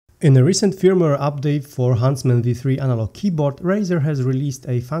In a recent firmware update for Huntsman V3 analog keyboard, Razer has released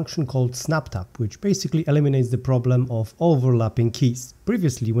a function called SnapTap, which basically eliminates the problem of overlapping keys.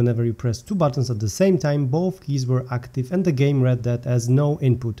 Previously, whenever you pressed two buttons at the same time, both keys were active and the game read that as no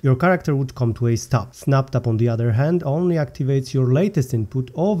input. Your character would come to a stop. SnapTap, on the other hand, only activates your latest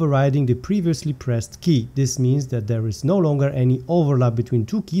input, overriding the previously pressed key. This means that there is no longer any overlap between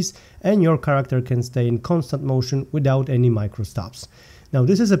two keys and your character can stay in constant motion without any micro stops. Now,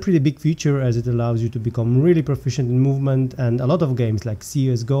 this is a pretty big feature as it allows you to become really proficient in movement, and a lot of games like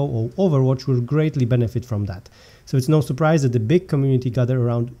CSGO or Overwatch will greatly benefit from that. So it's no surprise that the big community gathered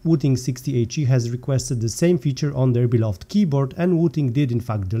around Wooting 60HE has requested the same feature on their beloved keyboard, and Wooting did in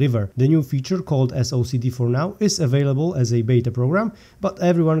fact deliver. The new feature, called SOCD for now, is available as a beta program, but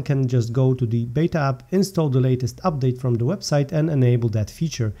everyone can just go to the beta app, install the latest update from the website and enable that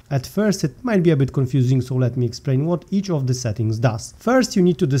feature. At first it might be a bit confusing, so let me explain what each of the settings does. First, you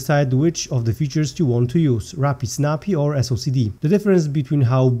need to decide which of the features you want to use, Rapid Snappy or SOCD. The difference between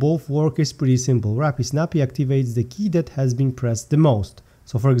how both work is pretty simple. Rapid Snappy activates the key that has been pressed the most.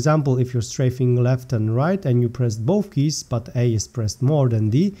 So for example, if you're strafing left and right and you pressed both keys but A is pressed more than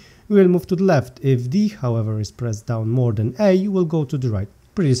D, you will move to the left. If D, however, is pressed down more than A, you will go to the right.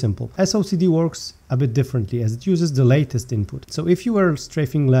 Pretty simple. SOCD works a bit differently as it uses the latest input. So if you were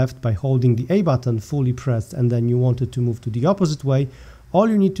strafing left by holding the A button fully pressed and then you wanted to move to the opposite way, all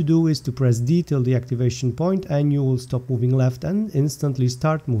you need to do is to press D till the activation point and you will stop moving left and instantly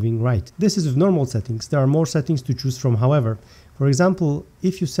start moving right. This is with normal settings. There are more settings to choose from, however. For example,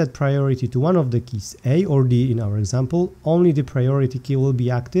 if you set priority to one of the keys, A or D in our example, only the priority key will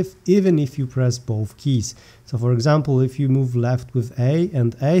be active even if you press both keys. So for example, if you move left with A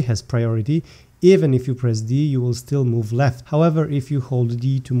and A has priority, even if you press D, you will still move left. However, if you hold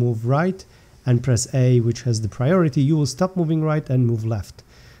D to move right, and press A, which has the priority, you will stop moving right and move left.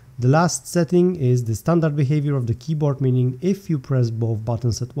 The last setting is the standard behavior of the keyboard, meaning if you press both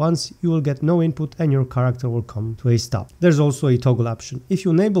buttons at once, you will get no input and your character will come to a stop. There's also a toggle option. If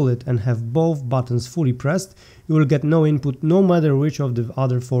you enable it and have both buttons fully pressed, you will get no input no matter which of the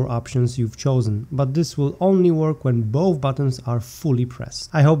other four options you've chosen, but this will only work when both buttons are fully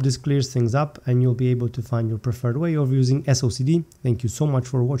pressed. I hope this clears things up and you'll be able to find your preferred way of using SOCD. Thank you so much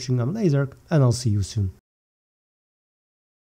for watching. I'm Laser and I'll see you soon.